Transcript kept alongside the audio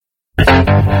You're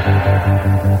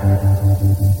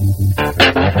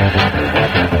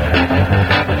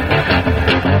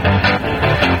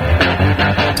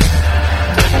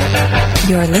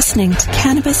listening to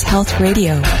Cannabis Health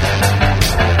Radio.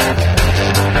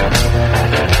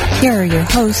 Here are your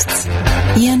hosts,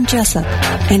 Ian Jessup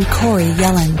and Corey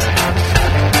Yelland.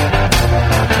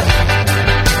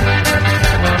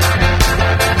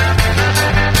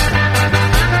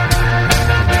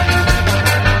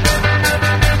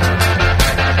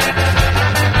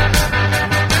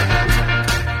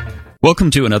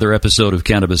 Welcome to another episode of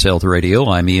Cannabis Health Radio.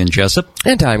 I'm Ian Jessup.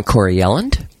 And I'm Corey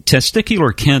Yelland.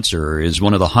 Testicular cancer is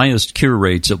one of the highest cure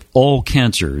rates of all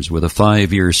cancers, with a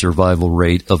 5-year survival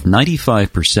rate of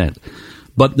 95%.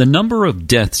 But the number of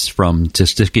deaths from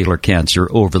testicular cancer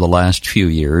over the last few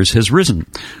years has risen.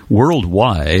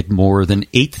 Worldwide, more than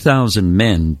 8,000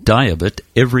 men die of it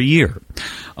every year.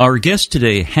 Our guest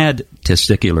today had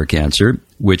testicular cancer,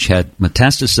 which had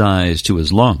metastasized to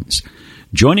his lungs.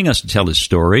 Joining us to tell his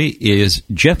story is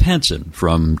Jeff Hansen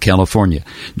from California.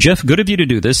 Jeff, good of you to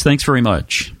do this. Thanks very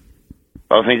much.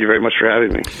 Oh, thank you very much for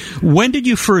having me. When did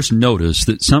you first notice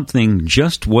that something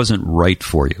just wasn't right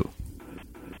for you?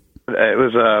 It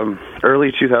was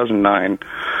early 2009.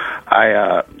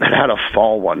 I had a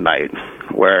fall one night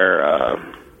where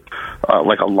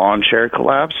like a lawn chair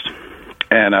collapsed,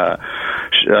 and I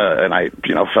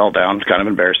fell down. Kind of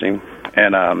embarrassing.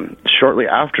 And shortly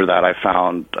after that, I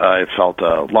felt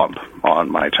a lump on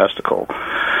my testicle,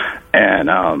 and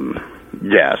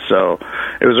so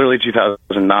it was early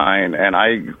 2009, and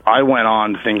I went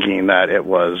on thinking that it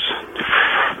was,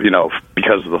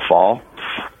 because of the fall,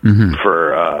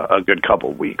 for a good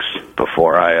couple of weeks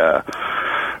before I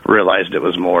realized it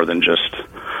was more than just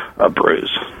a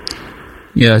bruise.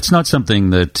 Yeah, it's not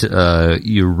something that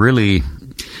you really,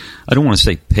 I don't want to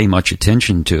say pay much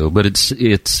attention to, but it's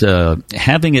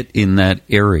having it in that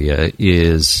area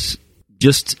is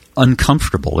just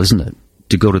uncomfortable, isn't it?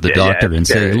 To go to the doctor and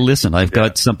say, listen, I've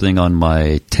got something on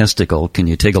my testicle. Can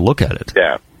you take a look at it?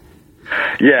 Yeah.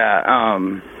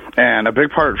 And a big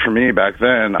part for me back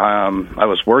then, I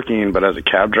was working, but as a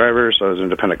cab driver, so I was an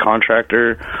independent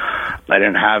contractor. I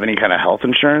didn't have any kind of health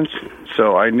insurance,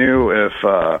 so I knew if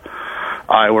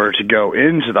I were to go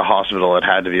into the hospital, it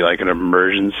had to be like an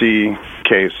emergency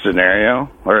case scenario,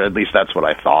 or at least that's what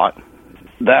I thought.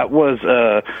 That was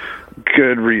a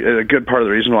good part of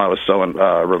the reason why I was so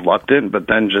reluctant. But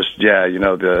then just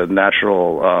the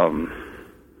natural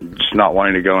just not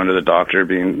wanting to go into the doctor,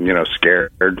 being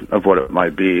scared of what it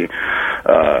might be,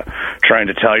 trying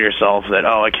to tell yourself that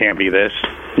I can't be this.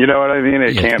 You know what I mean?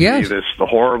 It can't be this the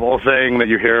horrible thing that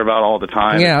you hear about all the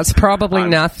time. Yeah, it's probably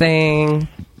nothing.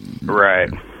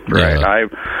 Right. Yeah.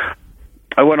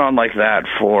 I went on like that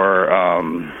for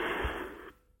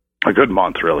a good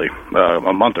month, really,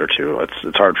 a month or two.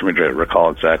 It's hard for me to recall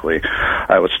exactly.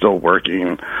 I was still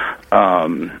working.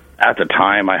 At the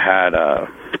time, I had a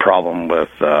problem with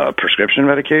prescription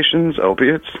medications,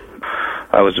 opiates.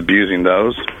 I was abusing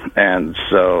those, and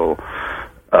so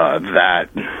that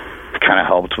kind of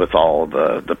helped with all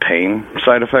the pain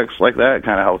side effects like that. It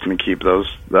kind of helped me keep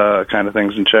those kind of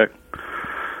things in check.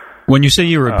 When you say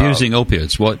you were abusing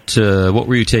opiates, what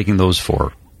were you taking those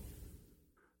for?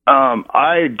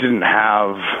 I didn't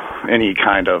have any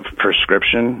kind of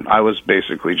prescription. I was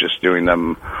basically just doing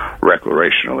them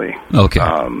recreationally. Okay.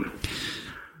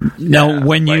 Now,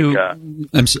 when you,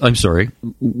 I'm sorry,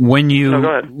 when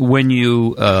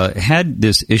you had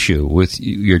this issue with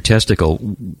your testicle,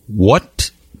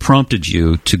 what prompted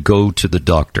you to go to the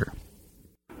doctor?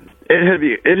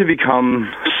 It had become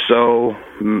so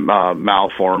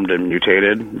malformed and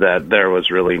mutated that there was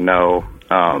really no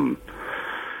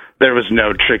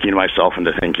tricking myself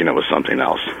into thinking it was something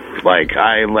else. Like,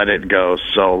 I let it go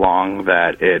so long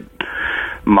that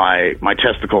my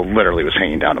testicle literally was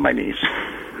hanging down to my knees.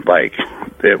 Like,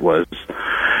 it was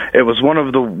one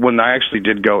of the, when I actually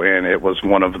did go in, it was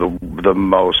one of the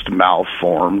most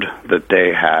malformed that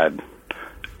they had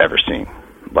ever seen.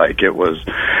 Like, it was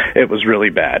really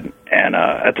bad. And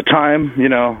at the time,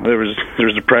 there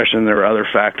was depression, there were other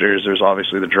factors. There's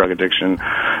obviously the drug addiction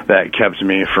that kept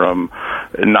me from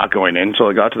not going in until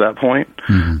it got to that point.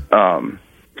 Mm-hmm.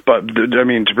 But, I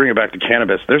mean, to bring it back to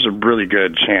cannabis, there's a really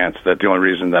good chance that the only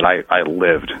reason that I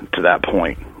lived to that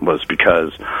point was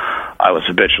because I was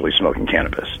habitually smoking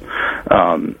cannabis.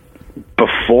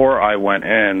 Before I went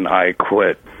in, I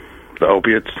quit the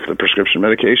opiates, the prescription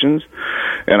medications,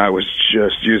 and I was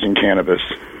just using cannabis.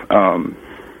 And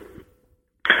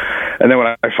then when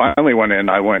I finally went in,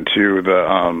 I went to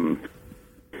the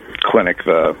clinic,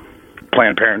 the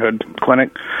Planned Parenthood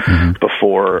clinic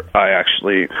before I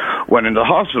actually went into the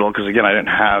hospital, because, again, I didn't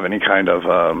have any kind of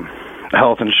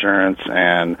health insurance,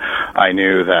 and I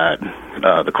knew that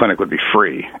the clinic would be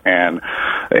free. And,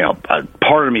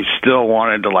 part of me still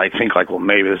wanted to, think, well,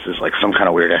 maybe this is, some kind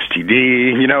of weird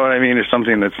STD, you know what I mean, or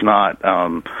something that's not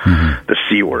the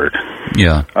C word.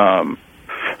 Yeah.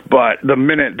 But the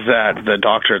minute that the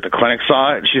doctor at the clinic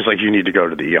saw it, she's like, "You need to go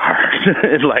to the ER."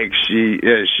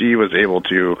 She was able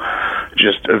to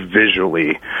just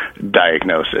visually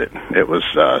diagnose it. It was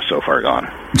so far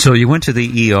gone. So you went to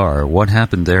the ER. What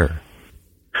happened there?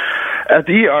 At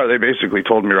the ER, they basically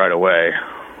told me right away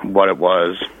what it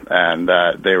was, and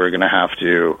that they were going to have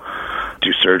to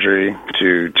do surgery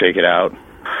to take it out.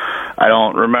 I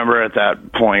don't remember at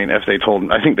that point if they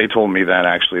told. I think they told me then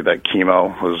actually that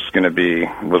chemo I was going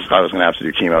to have to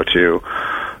do chemo too.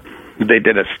 They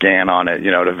did a scan on it,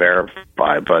 to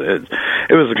verify, but it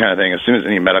was the kind of thing. As soon as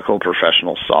any medical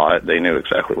professional saw it, they knew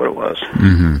exactly what it was.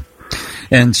 Mm-hmm.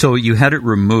 And so you had it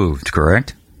removed,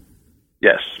 correct?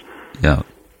 Yes. Yeah.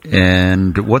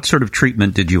 And what sort of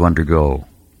treatment did you undergo?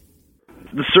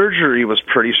 The surgery was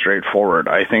pretty straightforward.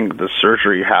 I think the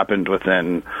surgery happened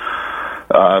within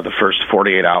the first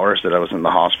 48 hours that I was in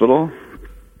the hospital.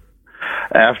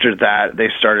 After that, they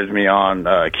started me on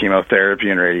chemotherapy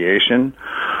and radiation.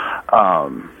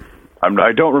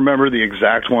 I don't remember the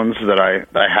exact ones that I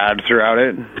had throughout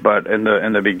it, but in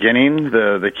the beginning,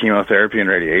 the chemotherapy and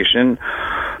radiation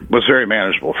was very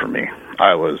manageable for me.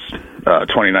 I was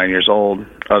 29 years old.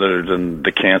 Other than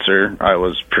the cancer, I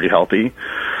was pretty healthy.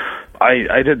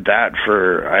 I did that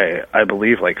for I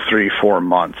believe 3-4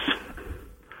 months.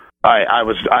 I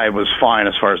was fine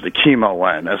as far as the chemo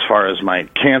went. As far as my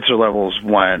cancer levels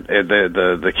went,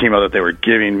 the chemo that they were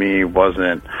giving me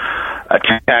wasn't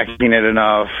attacking it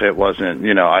enough. It wasn't,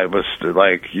 I was,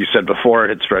 like you said before, it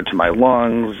had spread to my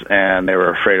lungs, and they were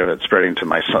afraid of it spreading to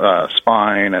my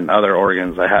spine and other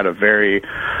organs. I had a very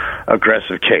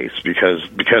aggressive case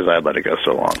because I let it go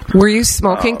so long. Were you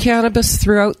smoking cannabis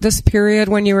throughout this period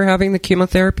when you were having the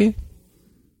chemotherapy?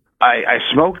 I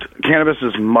smoked cannabis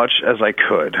as much as I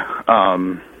could.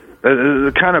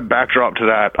 The kind of backdrop to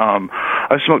that,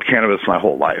 I smoked cannabis my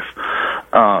whole life.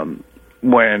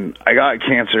 When I got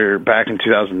cancer back in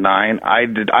 2009, I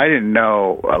didn't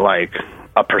know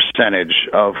a percentage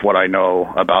of what I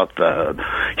know about the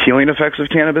healing effects of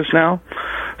cannabis now.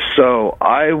 So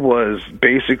I was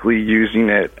basically using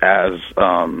it as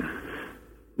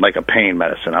a pain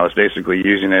medicine. I was basically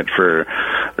using it for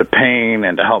the pain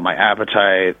and to help my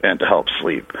appetite and to help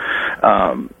sleep.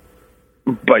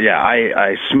 But yeah,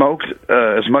 I smoked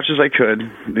as much as I could,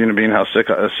 being how sick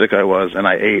I was, and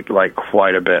I ate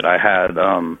quite a bit. I had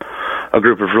a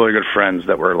group of really good friends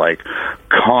that were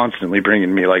constantly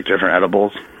bringing me different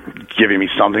edibles, giving me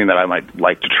something that I might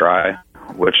like to try,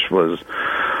 which was,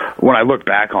 when I look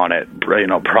back on it,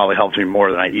 probably helped me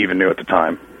more than I even knew at the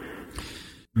time.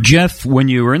 Jeff, when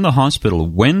you were in the hospital,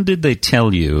 when did they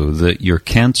tell you that your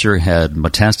cancer had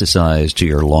metastasized to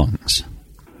your lungs?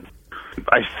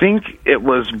 I think it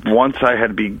was once I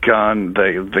had begun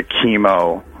the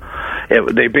chemo.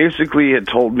 They basically had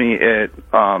told me it.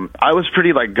 I was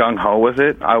pretty gung-ho with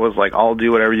it. I was I'll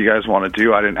do whatever you guys want to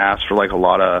do. I didn't ask for a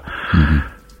lot of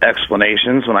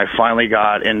explanations. When I finally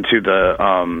got into the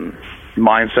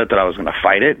mindset that I was going to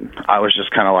fight it, I was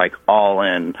just kind of all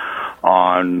in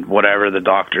on whatever the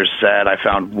doctor said. I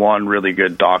found one really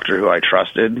good doctor who I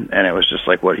trusted, and it was just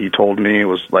what he told me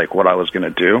was what I was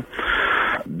going to do.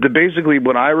 Basically,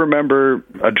 when I remember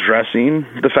addressing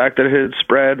the fact that it had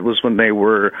spread was when they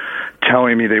were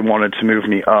telling me they wanted to move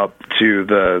me up to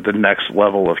the next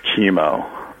level of chemo.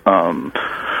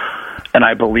 And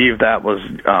I believe that was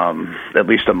at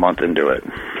least a month into it.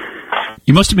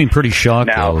 You must have been pretty shocked,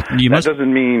 now, though. That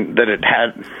doesn't mean that it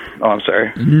had... Oh, I'm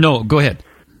sorry. No, go ahead.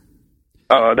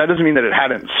 That doesn't mean that it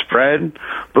hadn't spread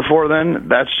before then.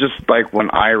 That's just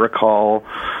when I recall,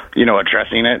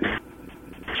 addressing it.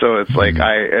 So it's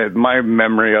my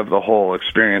memory of the whole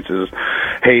experience is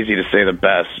hazy, to say the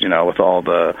best, with all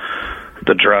the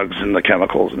drugs and the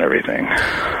chemicals and everything.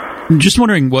 I'm just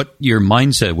wondering what your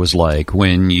mindset was like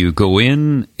when you go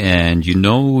in and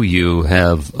you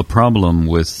have a problem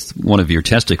with one of your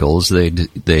testicles.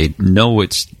 They know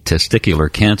it's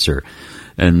testicular cancer.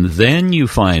 And then you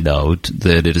find out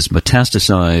that it is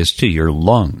metastasized to your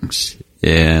lungs.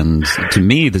 And to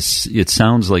me, it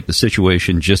sounds like the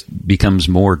situation just becomes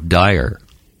more dire.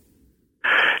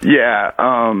 Yeah,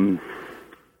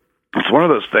 it's one of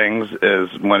those things is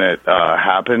when it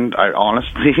happened, I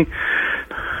honestly,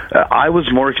 I was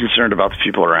more concerned about the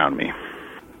people around me.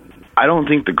 I don't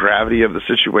think the gravity of the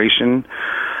situation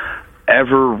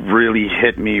ever really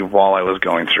hit me while I was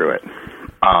going through it.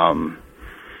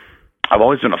 I've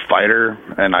always been a fighter,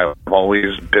 and I've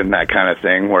always been that kind of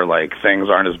thing where, like, things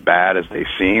aren't as bad as they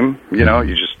seem. You know,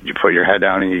 you put your head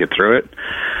down and you get through it.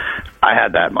 I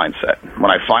had that mindset. When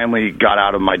I finally got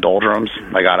out of my doldrums,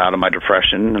 I got out of my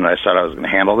depression, and I said I was going to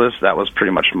handle this, that was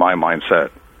pretty much my mindset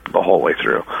the whole way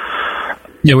through.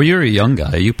 Yeah, well, you're a young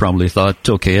guy. You probably thought,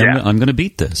 okay, I'm going to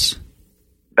beat this.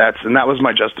 That was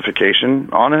my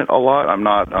justification on it a lot. I'm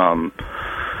not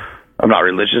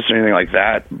religious or anything like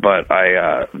that, but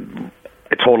I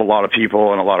told a lot of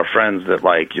people and a lot of friends that,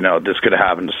 like, you know, this could have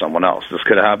happened to someone else. This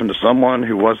could have happened to someone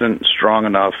who wasn't strong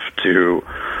enough to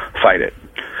fight it.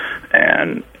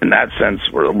 And in that sense,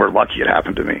 we're lucky it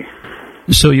happened to me.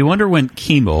 So you underwent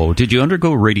chemo. Did you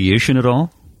undergo radiation at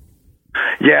all?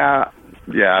 Yeah,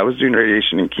 I was doing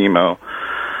radiation and chemo.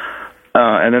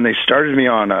 And then they started me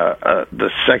on the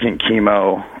second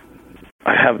chemo.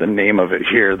 I have the name of it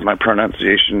here. My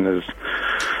pronunciation is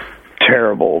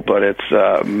terrible, but it's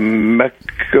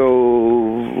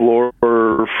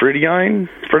meclofridine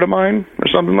or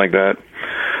something like that.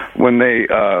 When they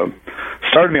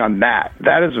started me on that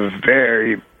is a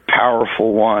very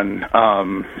powerful one.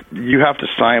 You have to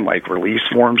sign, like, release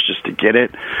forms just to get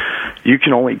it. You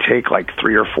can only take, like,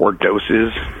 3 or 4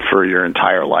 doses for your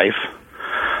entire life.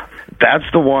 That's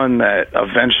the one that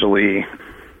eventually,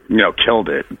 you know, killed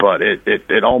it, but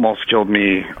it almost killed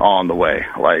me on the way.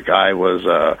 Like, I was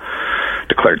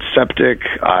declared septic.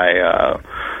 I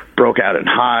broke out in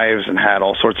hives and had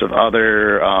all sorts of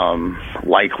other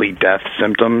likely death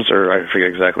symptoms, or I forget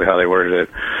exactly how they worded it.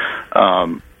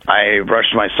 I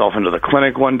rushed myself into the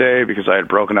clinic one day because I had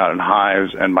broken out in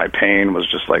hives, and my pain was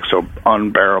just, like, so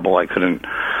unbearable I couldn't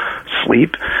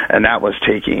sleep. And that was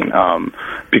taking,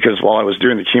 because while I was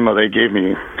doing the chemo, they gave me,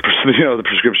 you know, the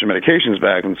prescription medications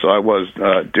back, and so I was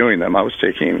doing them. I was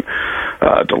taking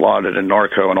Dilaudid and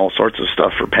Norco and all sorts of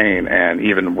stuff for pain, and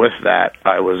even with that,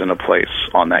 I was in a place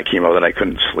on that chemo that I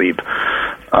couldn't sleep.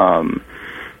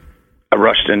 I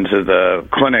rushed into the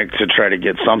clinic to try to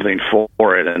get something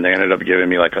for it, and they ended up giving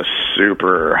me, like, a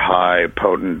super high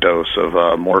potent dose of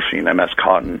morphine,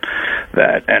 MS-Contin,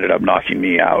 that ended up knocking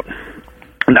me out.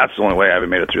 And that's the only way I ever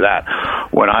made it through that.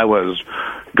 When I was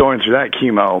going through that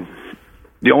chemo,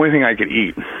 the only thing I could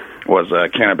eat was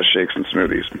cannabis shakes and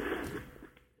smoothies.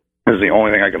 It was the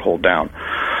only thing I could hold down.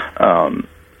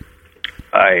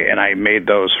 I made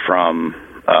those from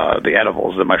the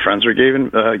edibles that my friends were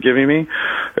giving me.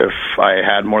 If I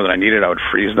had more than I needed, I would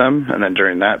freeze them, and then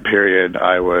during that period,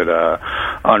 I would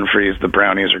unfreeze the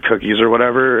brownies or cookies or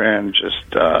whatever, and just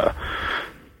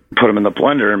put them in the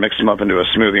blender and mix them up into a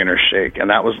smoothie or shake. And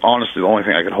that was honestly the only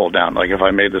thing I could hold down. Like, if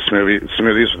I made the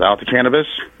smoothies without the cannabis,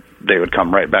 they would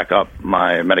come right back up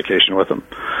my medication with them.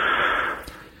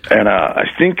 And I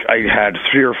think I had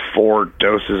 3 or 4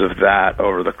 doses of that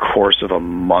over the course of a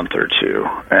month or two.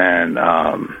 And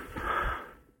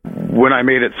when I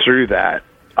made it through that,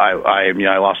 I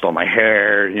lost all my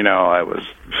hair. You know, I was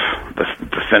the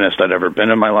thinnest I'd ever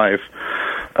been in my life.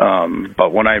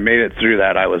 But when I made it through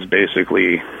that, I was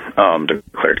basically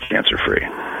declared cancer-free.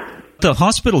 The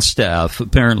hospital staff,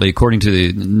 apparently, according to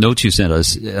the notes you sent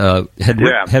us,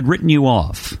 had written you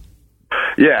off.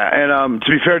 Yeah, and to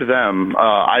be fair to them,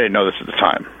 I didn't know this at the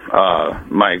time.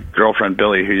 My girlfriend,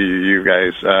 Billy, who you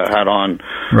guys had on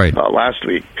last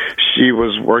week, she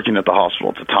was working at the hospital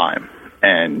at the time.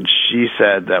 And she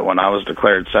said that when I was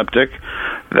declared septic,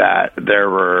 that there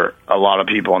were a lot of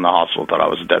people in the hospital thought I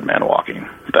was a dead man walking,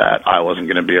 that I wasn't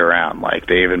going to be around. Like,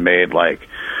 they even made, like,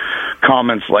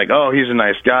 comments like, oh, he's a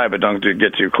nice guy, but don't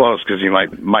get too close because he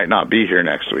might not be here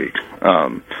next week.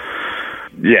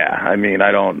 Yeah, I mean, I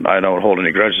don't hold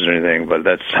any grudges or anything, but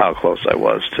that's how close I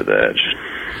was to the edge.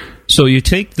 So you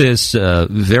take this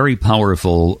very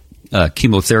powerful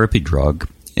chemotherapy drug,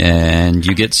 and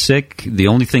you get sick. The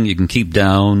only thing you can keep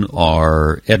down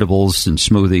are edibles and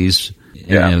smoothies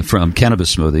from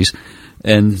cannabis smoothies.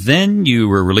 And then you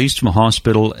were released from a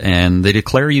hospital, and they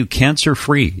declare you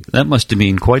cancer-free. That must have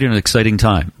been quite an exciting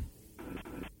time.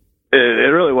 It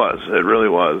really was. It really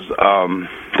was.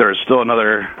 There is still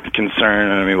another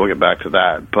concern, and I mean, we'll get back to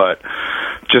that. But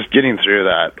just getting through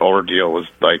that ordeal was,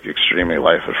 like, extremely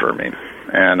life-affirming.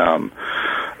 And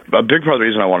a big part of the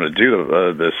reason I wanted to do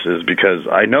this is because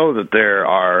I know that there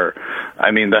are,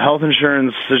 I mean, the health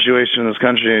insurance situation in this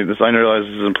country, I realize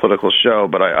this is a political show,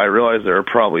 but I realize there are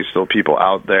probably still people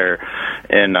out there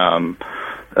in a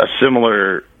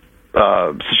similar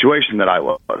situation that I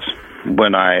was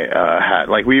when I had,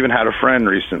 like, we even had a friend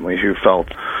recently who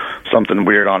felt something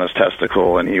weird on his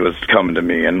testicle, and he was coming to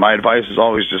me, and my advice is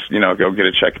always just, go get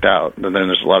it checked out. And then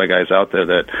there's a lot of guys out there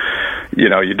that,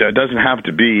 it doesn't have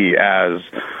to be as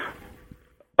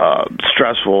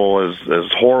stressful,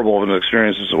 as horrible of an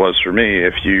experience as it was for me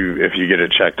if you get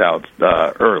it checked out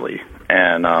early.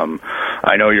 And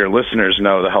I know your listeners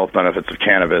know the health benefits of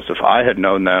cannabis. If I had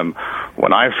known them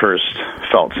when I first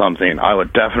felt something, I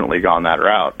would definitely gone that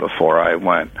route before I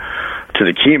went to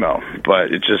the chemo.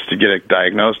 But it's just to get it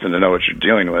diagnosed and to know what you're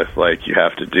dealing with, like, you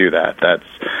have to do that.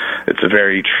 It's a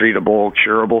very treatable,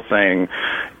 curable thing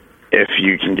if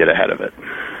you can get ahead of it.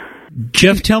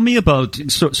 Jeff, tell me about...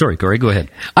 sorry, Corey, go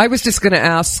ahead. I was just going to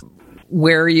ask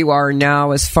where you are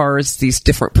now as far as these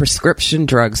different prescription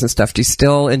drugs and stuff. Do you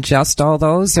still ingest all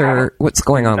those, or what's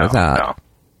going on with that?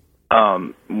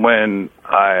 No. When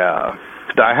I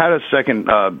had a second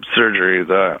surgery,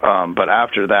 but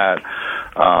after that,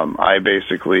 I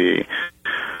basically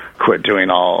quit doing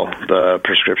all the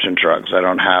prescription drugs. I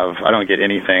don't get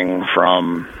anything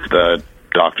from the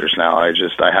doctors now. I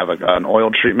have an oil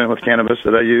treatment with cannabis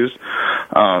that I use.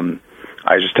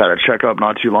 I just had a checkup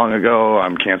not too long ago.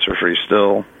 I'm cancer-free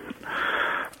still.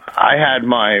 I had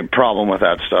my problem with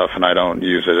that stuff, and I don't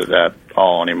use it at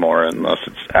all anymore unless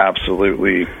it's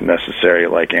absolutely necessary,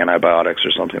 like antibiotics or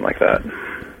something like that.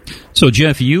 So,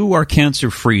 Jeff, you are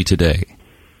cancer-free today.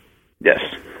 Yes.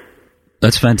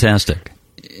 That's fantastic.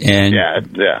 And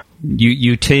yeah.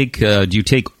 You take do you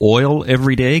take oil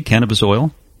every day, cannabis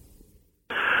oil?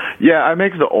 Yeah, I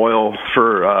make the oil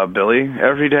for Billy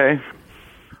every day.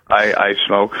 I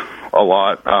smoke a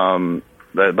lot.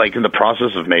 Like in the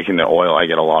process of making the oil, I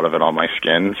get a lot of it on my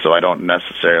skin, so I don't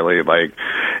necessarily like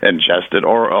ingest it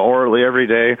orally every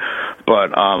day.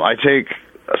 But I take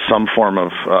some form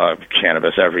of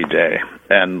cannabis every day.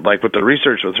 And like with the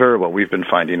research with her, what we've been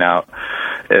finding out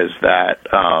is that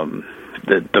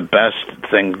the best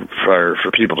thing for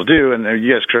people to do, and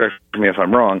you guys correct me if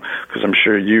I'm wrong, because I'm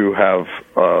sure you have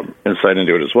insight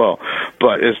into it as well,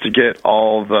 but is to get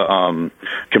all the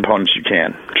components you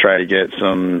can. Try to get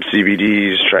some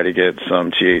CBDs, try to get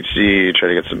some THC, try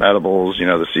to get some edibles, the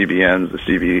CBNs, the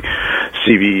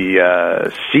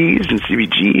CBCs and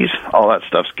CBGs, all that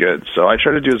stuff's good. So I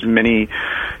try to do as many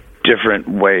different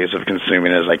ways of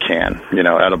consuming as I can,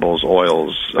 edibles,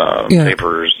 oils,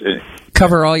 vapors.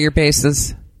 Cover all your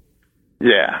bases.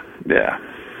 Yeah.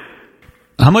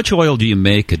 How much oil do you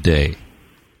make a day?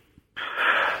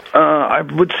 I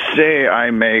would say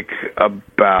I make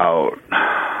about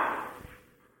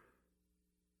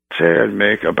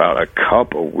a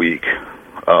cup a week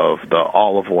of the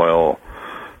olive oil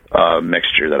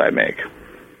mixture that I make.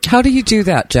 How do you do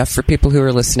that, Jeff, for people who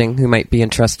are listening who might be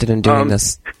interested in doing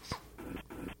this?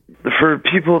 For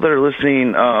people that are listening,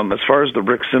 as far as the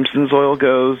Rick Simpson's oil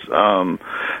goes,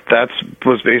 that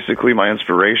was basically my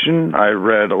inspiration. I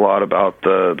read a lot about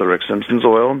the Rick Simpson's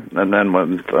oil, and then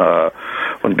when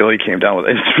Billy came down with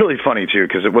it, it's really funny too,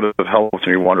 because it would have helped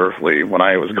me wonderfully when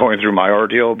I was going through my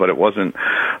ordeal, but it wasn't,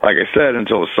 like I said,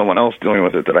 until it was someone else dealing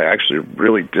with it that I actually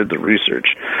really did the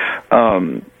research.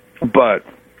 But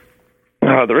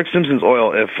the Rick Simpson's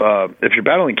oil, if you're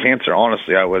battling cancer,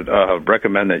 honestly, I would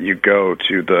recommend that you go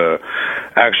to the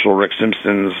actual Rick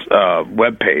Simpson's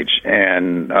webpage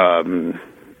and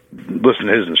listen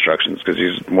to his instructions, because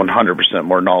he's 100%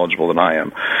 more knowledgeable than I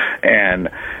am. And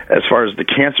as far as the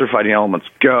cancer-fighting elements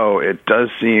go, it does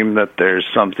seem that there's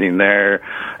something there.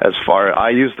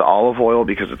 I use the olive oil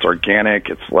because it's organic,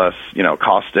 it's less,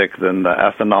 caustic than the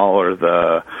ethanol or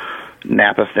the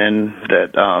naphthalene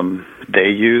that they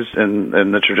use in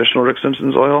the traditional Rick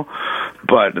Simpson's oil.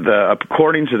 But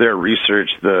according to their research,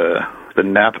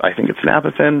 I think it's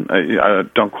naphthalene.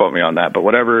 Don't quote me on that, but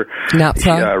whatever.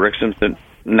 Rick Simpson,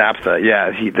 naphtha.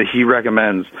 Yeah, he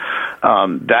recommends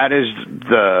that is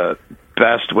the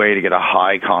best way to get a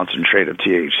high concentrate of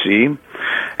THC.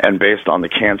 And based on the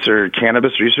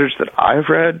cannabis research that I've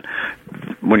read,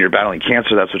 when you're battling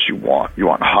cancer, that's what you want. You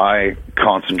want high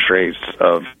concentrates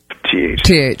of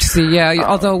THC, yeah.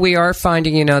 Although we are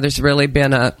finding, there's really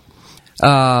been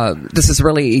this has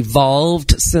really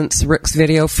evolved since Rick's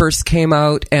video first came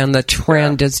out, and the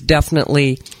trend is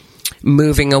definitely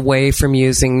moving away from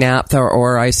using naphtha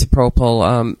or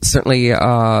isopropyl. Certainly,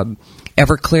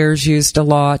 Everclear's used a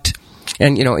lot,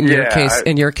 and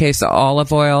in your case,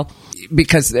 olive oil,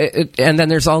 because and then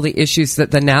there's all the issues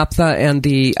that the naphtha and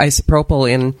the isopropyl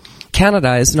in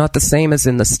Canada is not the same as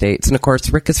in the States, and of course,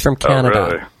 Rick is from Canada. Oh,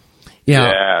 really?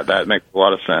 Yeah, that makes a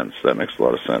lot of sense.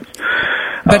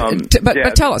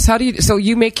 But tell us, how do you? So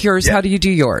you make yours. Yeah. How do you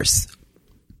do yours?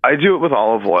 I do it with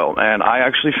olive oil, and I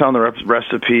actually found the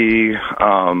recipe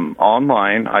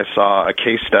online. I saw a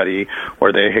case study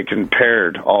where they had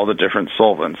compared all the different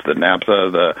solvents: the naphtha,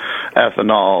 the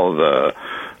ethanol, the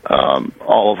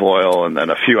olive oil, and then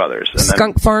a few others. And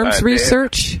Skunk Farms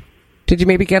research? Did you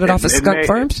maybe get it off of Skunk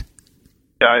Farms?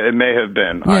 It may have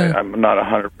been. Yeah. I'm not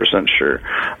 100% sure.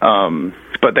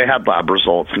 But they had lab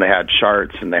results, and they had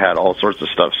charts, and they had all sorts of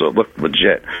stuff, so it looked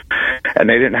legit. And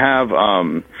they didn't have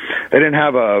a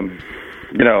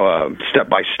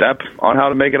step-by-step on how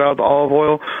to make it out of the olive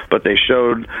oil, but they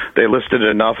listed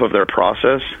enough of their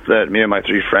process that me and my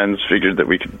 3 friends figured that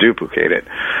we could duplicate it.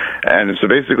 And so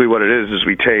basically what it is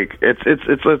we take,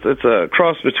 it's a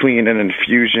cross between an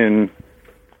infusion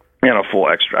and a full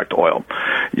extract oil.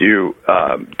 You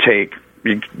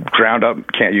ground up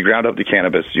the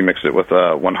cannabis, you mix it with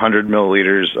 100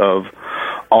 milliliters of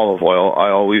olive oil. I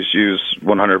always use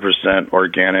 100%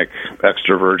 organic,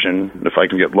 extra virgin. If I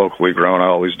can get locally grown, I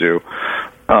always do.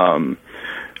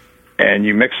 And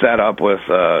you mix that up with,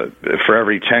 for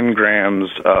every 10 grams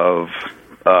of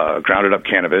grounded up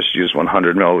cannabis, use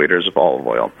 100 milliliters of olive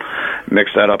oil.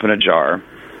 Mix that up in a jar,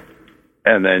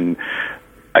 and then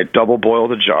I double boil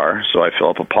the jar, so I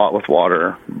fill up a pot with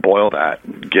water, boil that,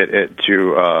 get it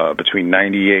to between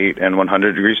 98 and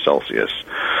 100 degrees Celsius,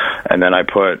 and then I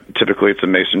typically it's a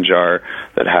mason jar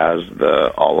that has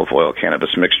the olive oil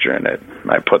cannabis mixture in it.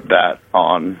 I put that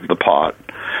on the pot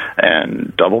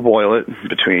and double boil it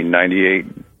between 98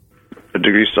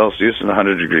 degrees Celsius and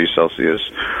 100 degrees Celsius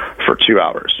for 2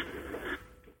 hours.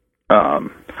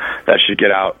 That should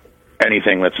get out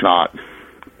anything that's not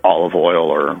olive oil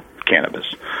or cannabis.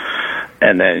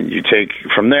 And then you take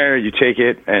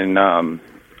it, and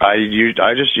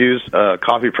I just use a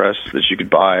coffee press that you could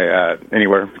buy at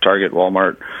anywhere, Target,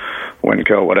 Walmart,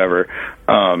 Winco, whatever.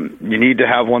 You need to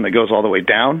have one that goes all the way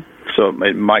down, so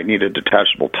it might need a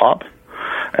detachable top.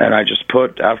 And I just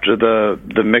put, after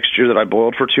the mixture that I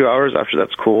boiled for 2 hours, after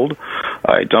that's cooled,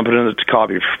 I dump it in the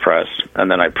coffee press, and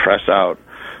then I press out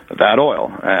that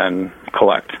oil and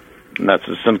collect. And that's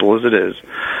as simple as it is.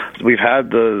 We've had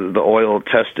the oil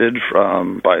tested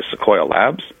by Sequoia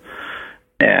Labs,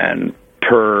 and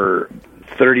per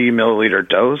 30 milliliter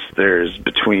dose, there's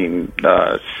between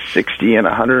 60 and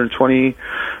 120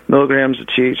 milligrams of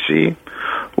THC,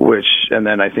 and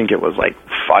then I think it was like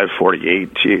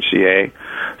 548 THCA.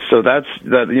 So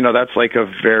that's like a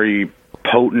very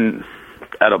potent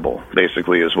edible,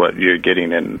 basically, is what you're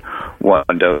getting in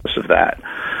one dose of that.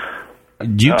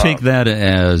 Do you take that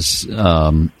as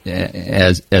an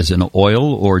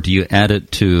oil, or do you add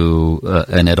it to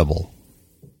an edible?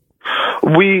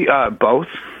 We both.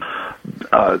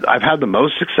 I've had the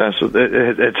most success with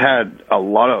it.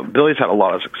 Billy's had a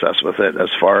lot of success with it as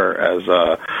far as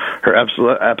her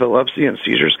epilepsy and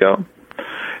seizures go.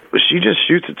 She just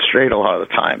shoots it straight a lot of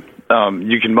the time.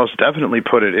 You can most definitely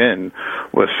put it in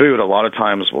with food. A lot of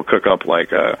times we'll cook up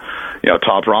like a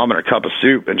top ramen or a cup of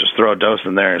soup and just throw a dose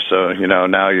in there. So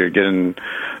now you're getting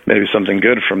maybe something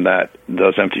good from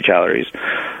those empty calories.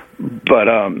 But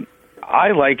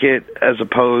I like it as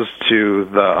opposed to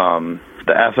the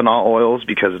ethanol oils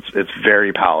because it's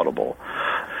very palatable.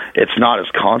 It's not as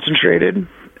concentrated,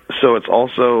 so it's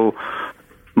also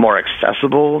more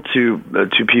accessible to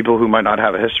people who might not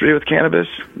have a history with cannabis.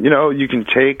 You can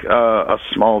take a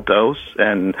small dose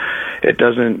and it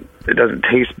doesn't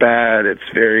taste bad. It's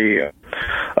very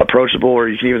approachable, or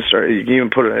you can even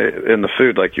put it in the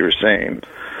food like you were saying.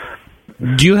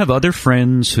 Do you have other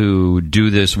friends who do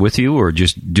this with you, or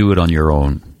just do it on your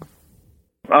own?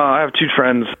 I have 2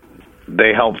 friends.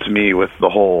 They helped me with the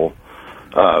whole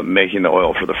making the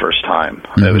oil for the first time.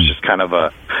 Mm-hmm. It was just kind of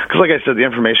because like I said, the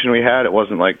information we had, it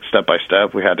wasn't like step by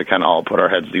step. We had to kind of all put our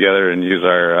heads together and use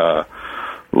our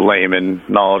layman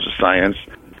knowledge of science.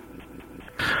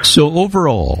 So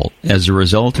overall, as a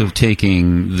result of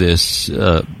taking this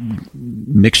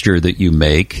mixture that you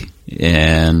make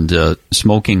and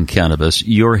smoking cannabis,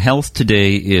 your health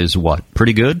today is what?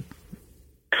 Pretty good?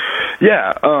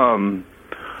 Yeah.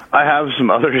 I have some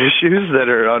other issues that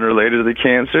are unrelated to the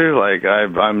cancer. Like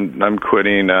I'm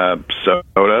quitting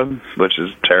soda, which is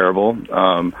terrible.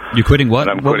 You're quitting what?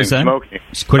 I'm what quitting was that? Smoking.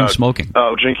 Quitting smoking.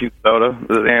 Oh, drinking soda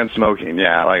and smoking.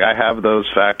 Yeah, like I have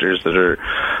those factors that are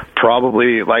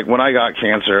probably like when I got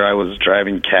cancer, I was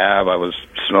driving cab, I was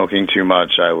smoking too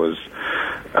much, I was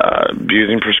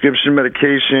using prescription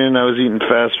medication, I was eating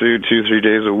fast food 2-3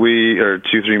 days a week or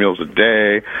 2-3 meals a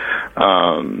day.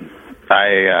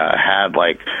 I had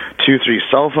like 2-3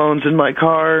 cell phones in my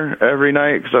car every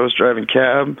night because I was driving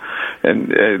cab, and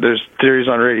there's theories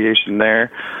on radiation there.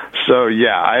 So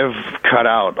yeah, I've cut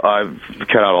out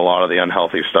a lot of the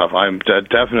unhealthy stuff. I'm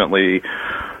definitely,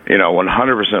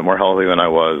 100% more healthy than I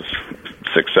was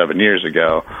 6-7 years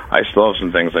ago. I still have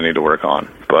some things I need to work on,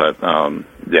 but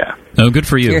yeah. Oh, good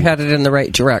for you. You're headed in the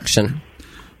right direction.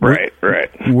 Right.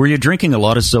 Were you drinking a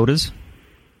lot of sodas?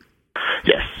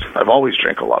 Yes, I've always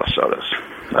drank a lot of sodas.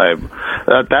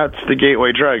 That's the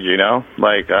gateway drug, you know?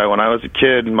 Like, when I was a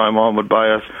kid, my mom would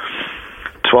buy us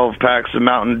 12 packs of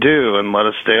Mountain Dew and let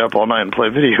us stay up all night and play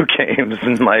video games.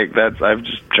 And, like, I've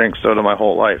just drank soda my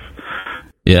whole life.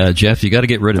 Yeah, Jeff, you got to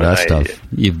get rid of that stuff.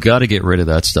 You've got to get rid of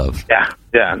that stuff.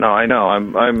 Yeah, no, I know.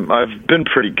 I've been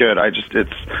pretty good.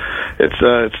 It's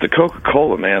the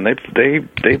Coca-Cola, man. They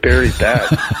buried that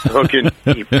fucking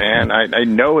deep, man. I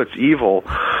know it's evil.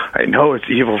 I know it's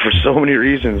evil for so many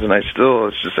reasons, and I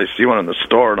see one in the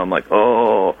store, and I'm like,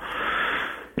 oh.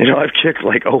 You know, I've kicked,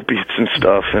 like, opiates and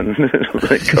stuff, and,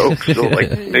 like, Coke still,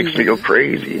 like, makes me go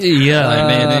crazy. Yeah,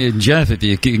 I mean, Jeff, if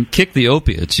you can kick the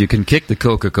opiates, you can kick the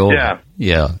Coca-Cola.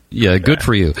 Yeah, good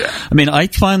for you. Yeah. I mean, I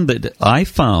found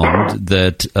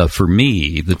that for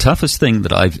me, the toughest thing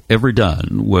that I've ever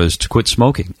done was to quit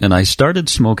smoking. And I started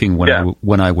smoking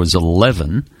when I was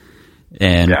 11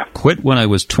 and quit when I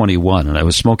was 21, and I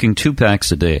was smoking 2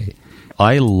 packs a day.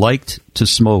 I liked to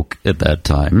smoke at that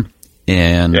time,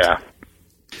 and...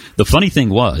 The funny thing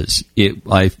was,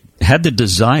 I had the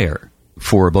desire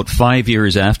for about 5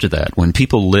 years after that. When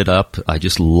people lit up, I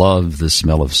just loved the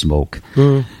smell of smoke.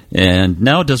 And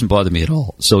now it doesn't bother me at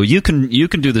all. So you can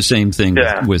do the same thing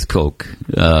with Coke.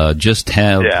 Just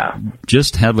have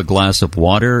a glass of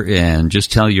water and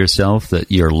just tell yourself that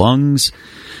your lungs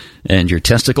and your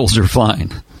testicles are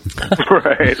fine.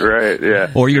 Right,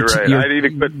 yeah. Or you're right. I need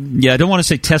to quit. Yeah, I don't want to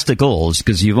say testicles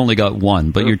because you've only got one,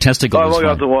 but your testicles. I've only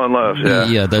got the one left.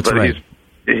 Yeah, that's right.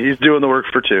 He's doing the work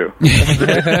for 2.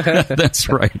 That's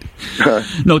right.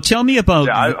 No, tell me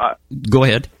about. Go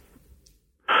ahead.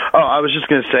 Oh, I was just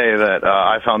going to say that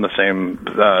I found the same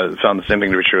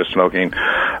thing to be true with smoking.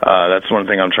 That's one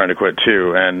thing I'm trying to quit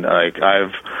too. And like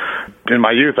in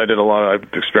my youth, I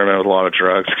experimented with a lot of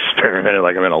drugs. Experimented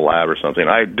like I'm in a lab or something.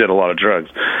 I did a lot of drugs,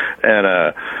 and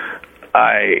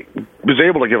I was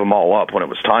able to give them all up when it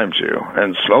was time to.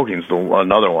 And smoking's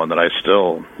another one that I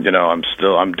still,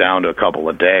 I'm down to a couple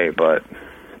a day, but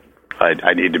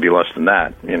I need to be less than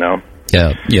that, you know.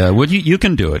 Yeah. Well, you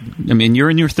can do it. I mean, you're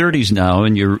in your 30s now,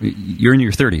 and you're in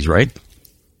your 30s, right?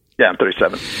 Yeah, I'm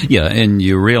 37. Yeah, and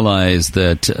you realize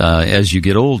that as you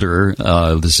get older,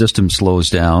 the system slows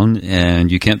down, and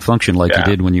you can't function like you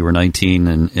did when you were 19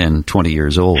 and 20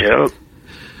 years old. Yep.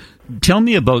 Tell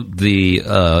me about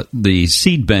the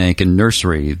seed bank and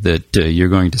nursery that you're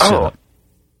going to set up.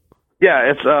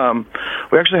 Yeah, it's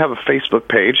we actually have a Facebook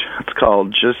page. It's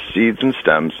called Just Seeds and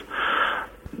Stems.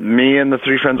 Me and the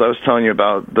 3 friends I was telling you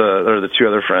about, the 2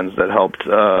 other friends that helped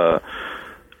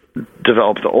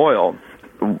develop the oil,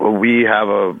 we have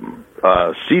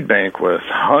a seed bank with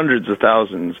hundreds of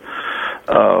thousands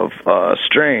of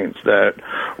strains that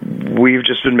we've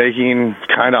just been making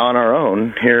kind of on our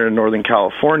own here in Northern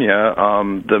California.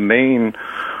 The main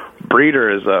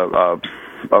breeder is a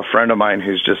friend of mine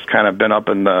who's just kind of been up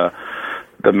in the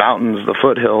mountains, the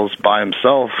foothills by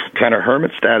himself, kind of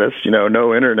hermit status,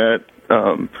 no internet.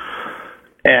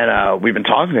 And we've been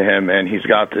talking to him, and he's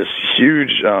got this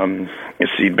huge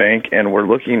seed bank, and we're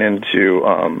looking into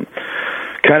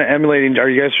kind of emulating. Are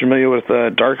you guys familiar with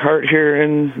Dark Heart here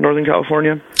in Northern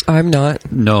California? I'm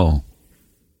not. No.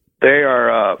 They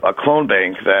are a clone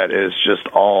bank that is just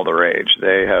all the rage.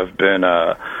 They have been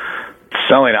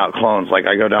selling out clones. Like,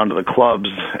 I go down to the clubs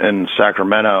in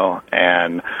Sacramento,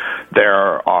 and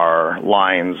there are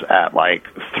lines at like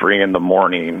 3 a.m.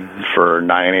 for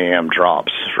 9 a.m.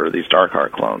 drops for these Dark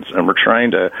Heart clones. And we're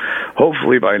trying to,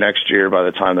 hopefully by next year, by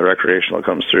the time the recreational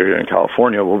comes through here in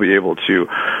California, we'll be able to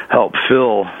help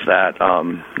fill that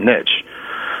niche.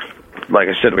 Like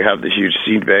I said, we have the huge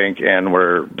seed bank, and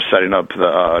we're setting up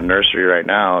the nursery right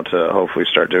now to hopefully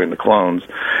start doing the clones.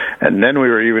 And then we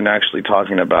were even actually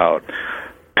talking about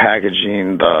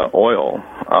packaging the oil.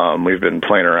 We've been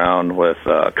playing around with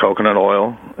coconut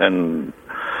oil and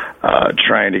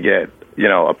trying to get,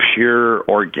 a pure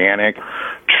organic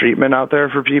treatment out there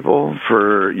for people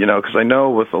because I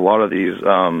know with a lot of these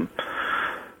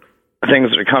things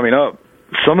that are coming up,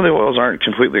 some of the oils aren't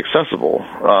completely accessible.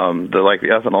 Like the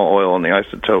ethanol oil and the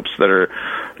isotopes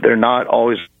they're not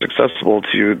always accessible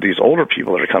to these older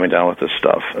people that are coming down with this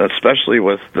stuff, especially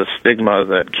with the stigma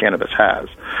that cannabis has.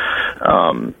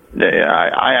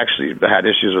 I actually had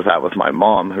issues with that with my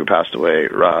mom, who passed away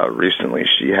recently.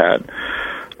 She had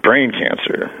brain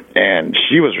cancer, and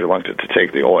she was reluctant to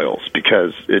take the oils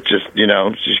because it just,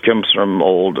 she comes from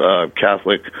old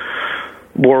Catholic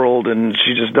world, and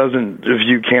she just doesn't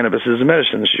view cannabis as a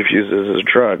medicine. She views it as a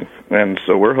drug. And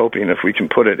so we're hoping if we can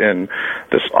put it in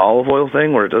this olive oil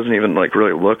thing where it doesn't even like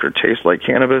really look or taste like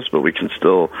cannabis, but we can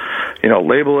still,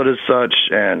 label it as such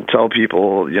and tell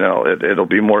people, it'll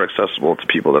be more accessible to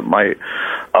people that might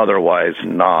otherwise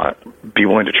not be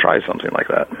willing to try something like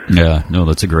that. Yeah, no,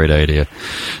 that's a great idea.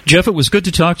 Jeff, it was good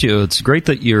to talk to you. It's great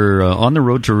that you're on the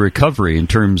road to recovery in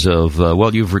terms of,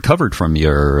 you've recovered from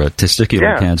your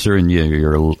testicular cancer and you're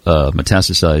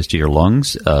metastasized to your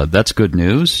lungs. That's good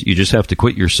news. You just have to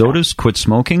quit your sodas, quit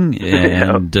smoking,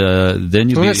 and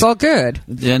then it's all good.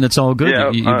 And it's all good.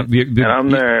 Yeah, and I'm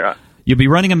there. You'll be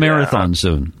running a marathon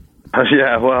soon.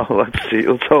 Yeah, well, let's see.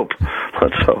 Let's hope.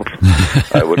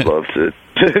 I would love to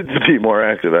be more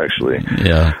active, actually.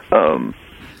 Yeah.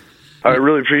 I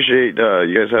really appreciate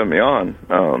you guys having me on.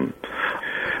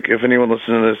 If anyone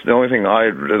listening to this, the only thing I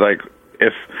like,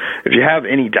 if you have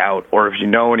any doubt or if you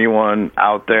know anyone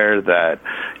out there that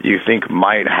you think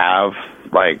might have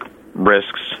like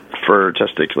risks for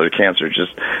testicular cancer,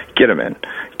 just get them in.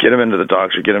 Get them into the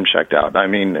doctor. Get them checked out. I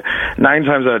mean, 9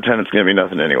 times out of 10, it's going to be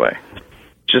nothing anyway.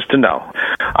 Just to know.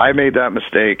 I made that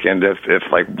mistake, and if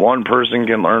like one person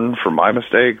can learn from my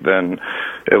mistake, then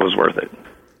it was worth it.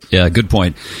 Yeah, good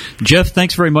point. Jeff,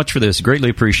 thanks very much for this. Greatly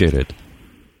appreciate it.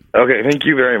 Okay, thank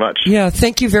you very much. Yeah,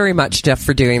 thank you very much, Jeff,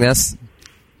 for doing this.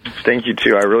 Thank you,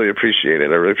 too. I really appreciate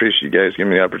it. I really appreciate you guys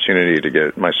giving me the opportunity to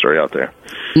get my story out there.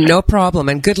 No problem,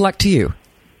 and good luck to you.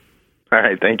 All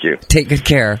right, thank you. Take good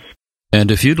care.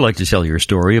 And if you'd like to tell your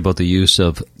story about the use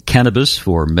of cannabis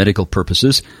for medical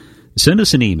purposes, send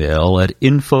us an email at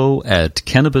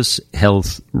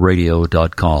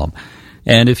info@cannabishealthradio.com.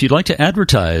 And if you'd like to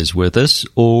advertise with us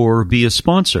or be a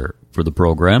sponsor for the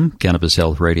program, Cannabis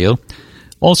Health Radio,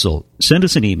 also send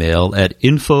us an email at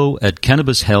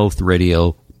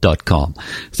info@cannabishealthradio.com.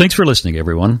 Thanks for listening,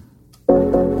 everyone.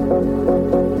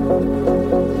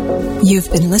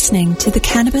 You've been listening to the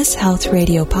Cannabis Health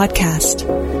Radio podcast.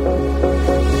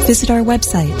 Visit our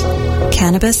website,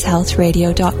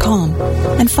 cannabishealthradio.com,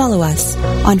 and follow us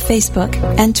on Facebook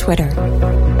and Twitter.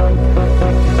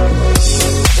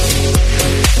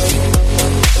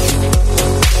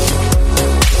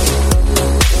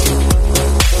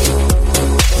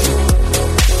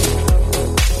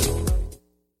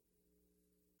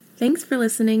 Thanks for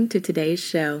listening to today's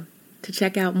show. To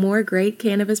check out more great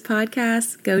cannabis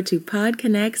podcasts, go to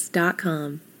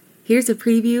podconnects.com. Here's a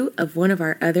preview of one of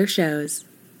our other shows.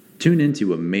 Tune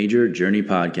into A Major Journey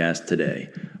podcast today,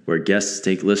 where guests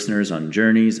take listeners on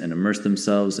journeys and immerse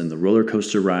themselves in the roller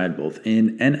coaster ride both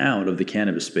in and out of the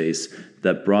cannabis space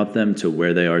that brought them to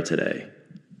where they are today.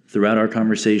 Throughout our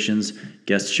conversations,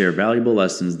 guests share valuable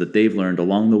lessons that they've learned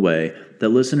along the way that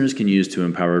listeners can use to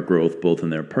empower growth both in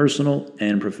their personal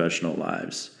and professional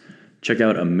lives. Check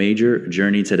out A Major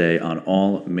Journey today on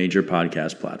all major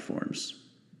podcast platforms.